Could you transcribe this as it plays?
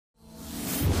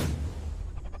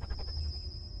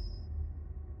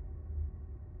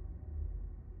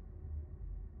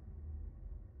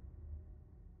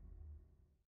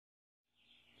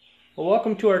Well,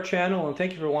 welcome to our channel and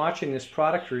thank you for watching this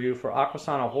product review for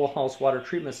Aquasana Whole House Water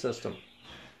Treatment System.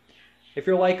 If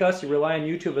you're like us, you rely on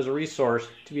YouTube as a resource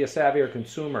to be a savvier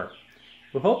consumer.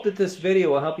 We hope that this video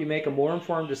will help you make a more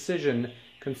informed decision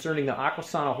concerning the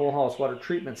Aquasana Whole House Water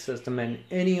Treatment System and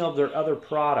any of their other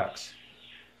products.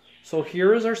 So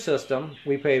here is our system.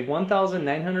 We paid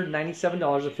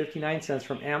 $1,997.59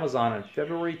 from Amazon on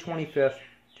February 25th,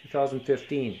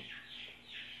 2015.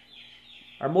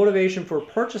 Our motivation for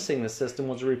purchasing the system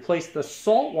was to replace the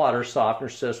saltwater softener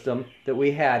system that we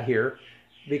had here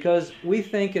because we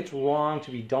think it's wrong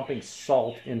to be dumping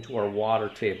salt into our water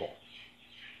table.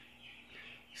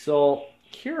 So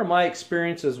here are my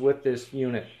experiences with this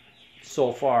unit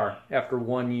so far after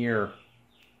 1 year.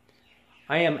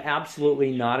 I am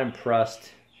absolutely not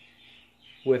impressed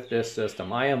with this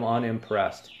system. I am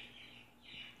unimpressed.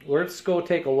 Let's go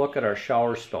take a look at our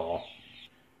shower stall.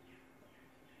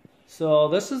 So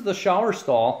this is the shower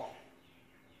stall.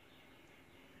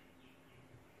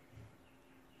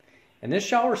 And this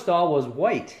shower stall was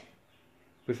white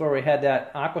before we had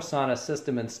that Aquasana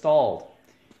system installed.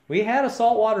 We had a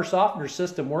saltwater softener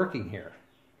system working here.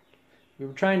 We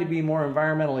were trying to be more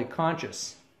environmentally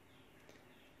conscious.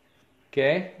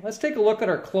 Okay, let's take a look at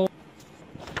our clothes.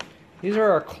 These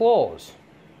are our clothes.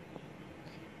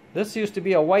 This used to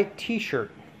be a white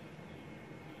t-shirt.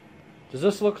 Does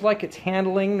this look like it's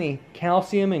handling the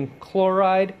calcium and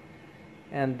chloride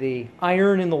and the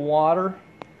iron in the water?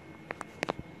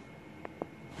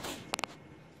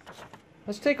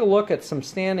 Let's take a look at some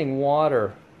standing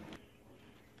water.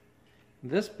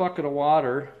 This bucket of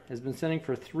water has been sitting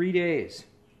for 3 days.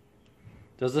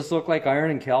 Does this look like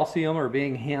iron and calcium are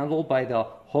being handled by the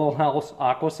Whole House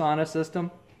Aquasana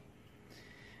system?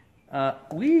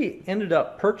 We ended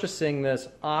up purchasing this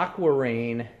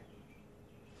Aquarain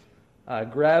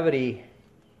gravity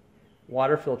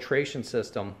water filtration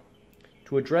system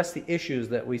to address the issues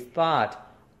that we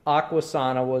thought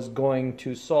Aquasana was going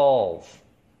to solve.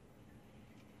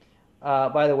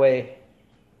 By the way,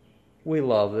 we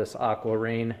love this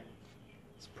Aquarain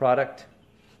product.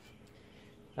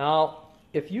 Now,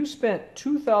 if you spent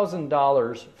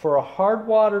 $2,000 for a hard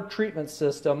water treatment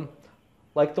system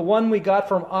like the one we got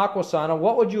from Aquasana,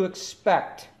 what would you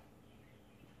expect?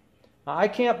 Now, I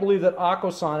can't believe that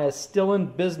Aquasana is still in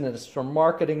business from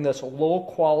marketing this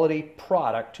low-quality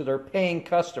product to their paying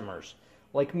customers,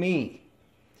 like me.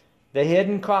 The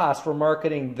hidden cost for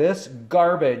marketing this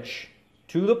garbage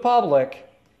to the public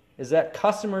is that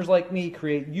customers like me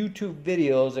create YouTube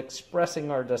videos expressing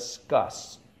our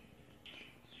disgust.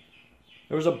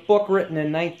 There was a book written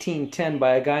in 1910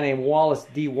 by a guy named Wallace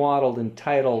D. Waddell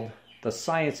entitled The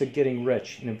Science of Getting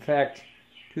Rich. And in fact,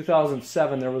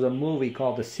 2007 there was a movie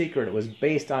called The Secret. It was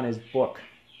based on his book.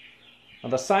 Now,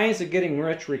 the science of getting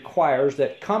rich requires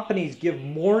that companies give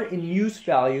more in use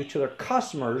value to their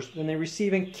customers than they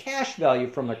receive in cash value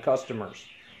from their customers.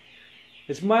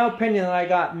 It's my opinion that I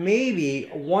got maybe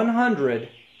 $100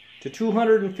 to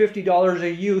 $250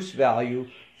 a use value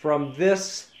from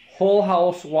this whole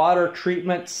house water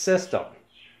treatment system.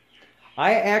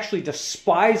 I actually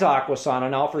despise Aquasana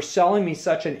now for selling me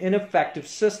such an ineffective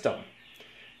system.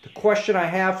 The question I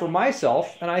have for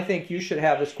myself, and I think you should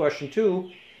have this question too,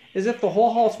 is if the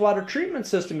whole house water treatment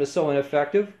system is so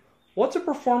ineffective, what's the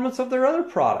performance of their other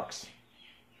products?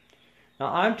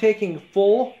 Now, I'm taking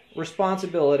full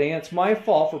responsibility, and it's my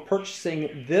fault for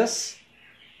purchasing this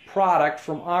product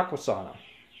from Aquasana.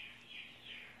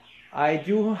 I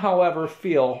do, however,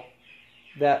 feel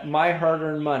that my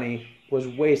hard-earned money was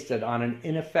wasted on an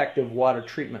ineffective water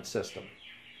treatment system.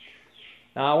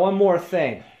 Now, one more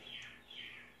thing.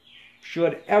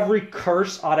 Should every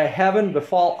curse out of heaven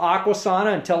befall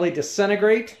Aquasana until they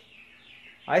disintegrate?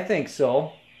 I think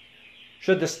so.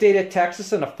 Should the state of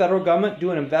Texas and the federal government do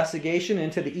an investigation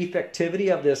into the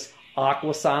effectivity of this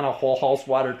Aquasana whole house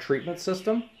water treatment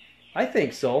system? I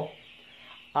think so.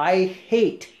 I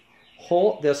hate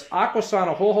this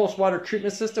Aquasana whole house water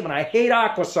treatment system, and I hate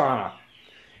Aquasana.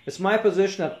 It's my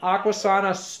position that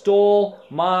Aquasana stole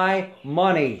my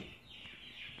money.